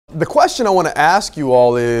the question I want to ask you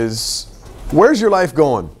all is, where's your life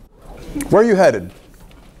going? Where are you headed?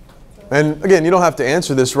 And again, you don't have to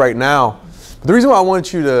answer this right now. But the reason why I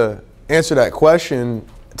want you to answer that question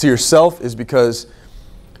to yourself is because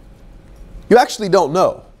you actually don't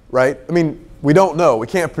know, right? I mean, we don't know. We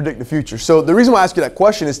can't predict the future. So the reason why I ask you that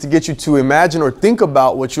question is to get you to imagine or think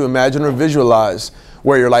about what you imagine or visualize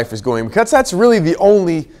where your life is going. Because that's really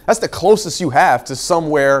that's the closest you have to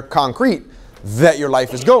somewhere concrete that your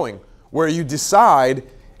life is going, where you decide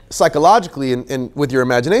psychologically and with your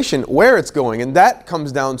imagination where it's going. And that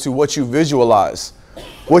comes down to what you visualize,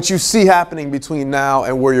 what you see happening between now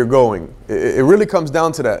and where you're going. It really comes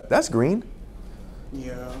down to that. That's green.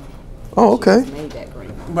 Yeah. Oh, okay. Made that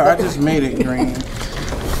green. But I just made it green.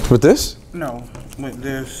 With this? No, with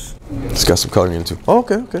this. It's got some coloring in it too. Oh,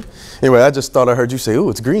 okay, okay. Anyway, I just thought I heard you say, "Oh,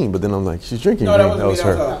 it's green," but then I'm like, "She's drinking No, green." that was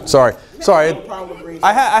her. Sorry.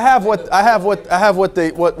 I have what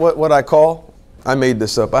I call. I made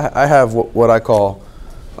this up. I have what I call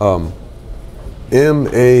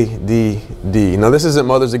MADD. Now, this isn't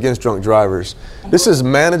Mothers Against Drunk Drivers. This is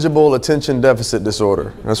manageable attention deficit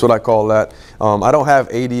disorder. That's what I call that. I don't have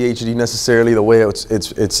ADHD necessarily the way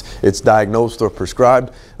it's diagnosed or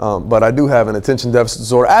prescribed, but I do have an attention deficit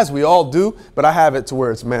disorder, as we all do, but I have it to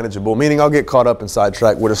where it's manageable, meaning I'll get caught up and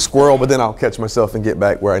sidetracked with a squirrel, but then I'll catch myself and get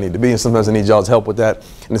back where I need to be, and sometimes I need y'all's help with that,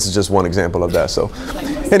 and this is just one example of that. So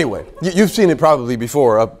anyway, you've seen it probably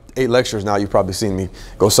before. 8 lectures now, you've probably seen me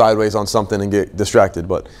go sideways on something and get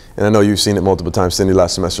distracted, and I know you've seen it multiple times, Cindy,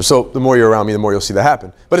 last semester. So the more you're around me, the more you'll see that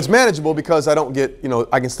happen. But it's manageable because I don't get,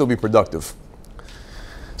 I can still be productive,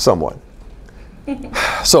 somewhat.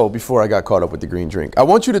 So before I got caught up with the green drink, I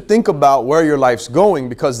want you to think about where your life's going,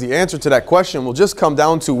 because the answer to that question will just come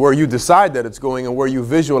down to where you decide that it's going and where you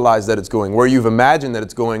visualize that it's going, where you've imagined that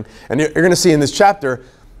it's going. And you're going to see in this chapter,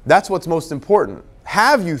 that's what's most important.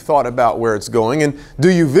 Have you thought about where it's going, and do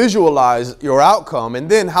you visualize your outcome? And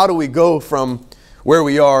then how do we go from where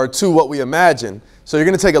we are to what we imagine? So you're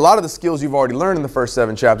going to take a lot of the skills you've already learned in the first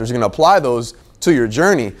 7 chapters. You're going to apply those to your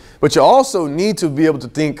journey, but you also need to be able to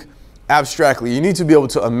think abstractly. You need to be able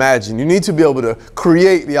to imagine. You need to be able to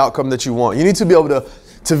create the outcome that you want. You need to be able to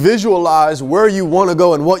visualize where you want to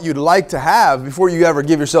go and what you'd like to have before you ever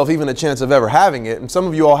give yourself even a chance of ever having it. And some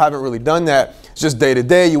of you all haven't really done that. It's just day to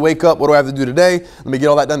day. You wake up, what do I have to do today? Let me get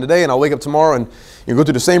all that done today, and I'll wake up tomorrow and you go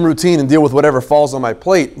through the same routine and deal with whatever falls on my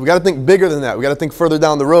plate. We got to think bigger than that. We got to think further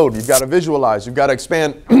down the road. You've got to visualize. You've got to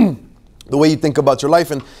expand the way you think about your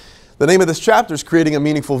life. And the name of this chapter is Creating a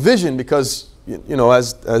Meaningful Vision, because,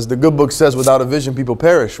 as the good book says, without a vision, people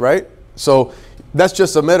perish, right? So that's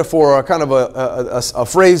just a metaphor, or kind of a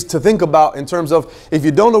phrase to think about in terms of, if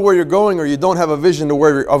you don't know where you're going or you don't have a vision of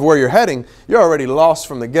where you're heading, you're already lost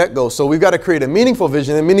from the get-go. So we've got to create a meaningful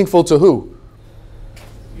vision, and meaningful to who?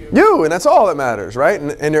 You, and that's all that matters, right?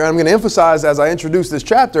 And I'm going to emphasize as I introduce this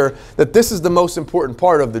chapter that this is the most important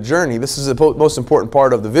part of the journey. This is the most important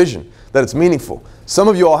part of the vision, that it's meaningful. Some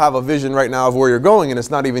of you all have a vision right now of where you're going, and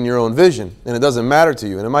it's not even your own vision, and it doesn't matter to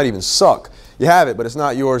you, and it might even suck. You have it, but it's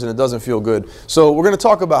not yours, and it doesn't feel good. So we're going to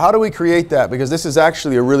talk about how do we create that, because this is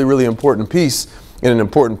actually a really, really important piece and an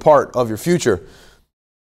important part of your future.